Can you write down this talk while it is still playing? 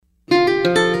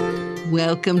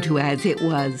Welcome to As It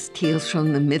Was, Tales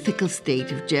from the Mythical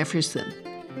State of Jefferson.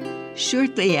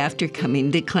 Shortly after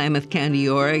coming to Klamath County,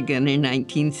 Oregon in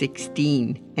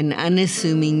 1916, an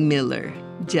unassuming miller,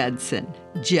 Judd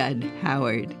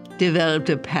Howard,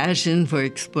 developed a passion for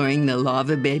exploring the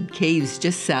lava bed caves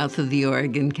just south of the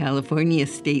Oregon-California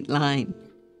state line.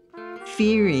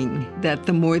 Fearing that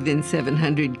the more than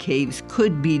 700 caves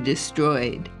could be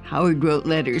destroyed, Howard wrote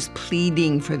letters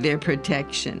pleading for their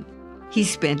protection. He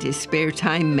spent his spare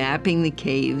time mapping the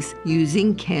caves,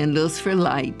 using candles for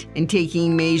light, and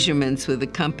taking measurements with a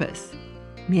compass.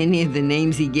 Many of the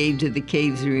names he gave to the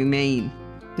caves remain.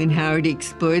 When Howard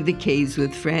explored the caves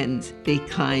with friends, they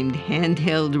climbed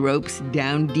handheld ropes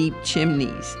down deep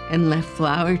chimneys and left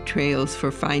flower trails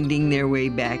for finding their way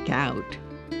back out.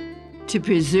 To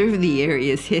preserve the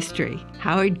area's history,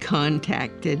 Howard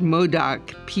contacted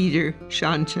Modoc Peter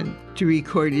Shaunshon to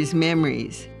record his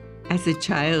memories. As a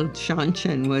child,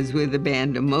 Shaunshon was with a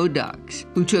band of Modocs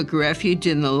who took refuge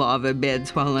in the lava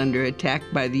beds while under attack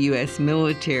by the U.S.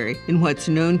 military in what's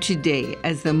known today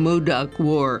as the Modoc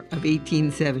War of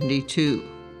 1872.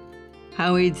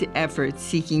 Howard's efforts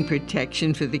seeking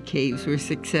protection for the caves were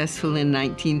successful in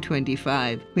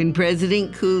 1925 when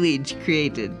President Coolidge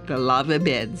created the Lava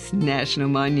Beds National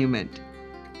Monument.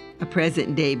 A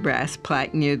present-day brass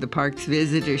plaque near the park's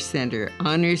visitor center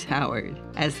honors Howard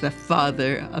as the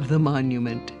father of the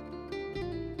monument.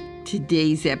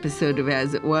 Today's episode of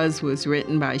As It Was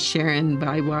written by Sharon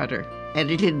Bywater,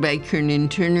 edited by Kernan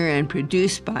Turner, and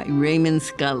produced by Raymond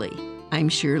Scully. I'm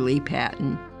Shirley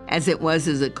Patton. As It Was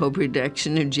is a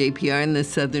co-production of JPR and the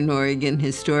Southern Oregon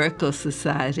Historical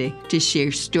Society. To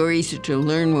share stories or to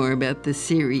learn more about the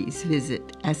series,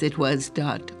 visit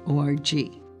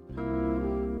asitwas.org.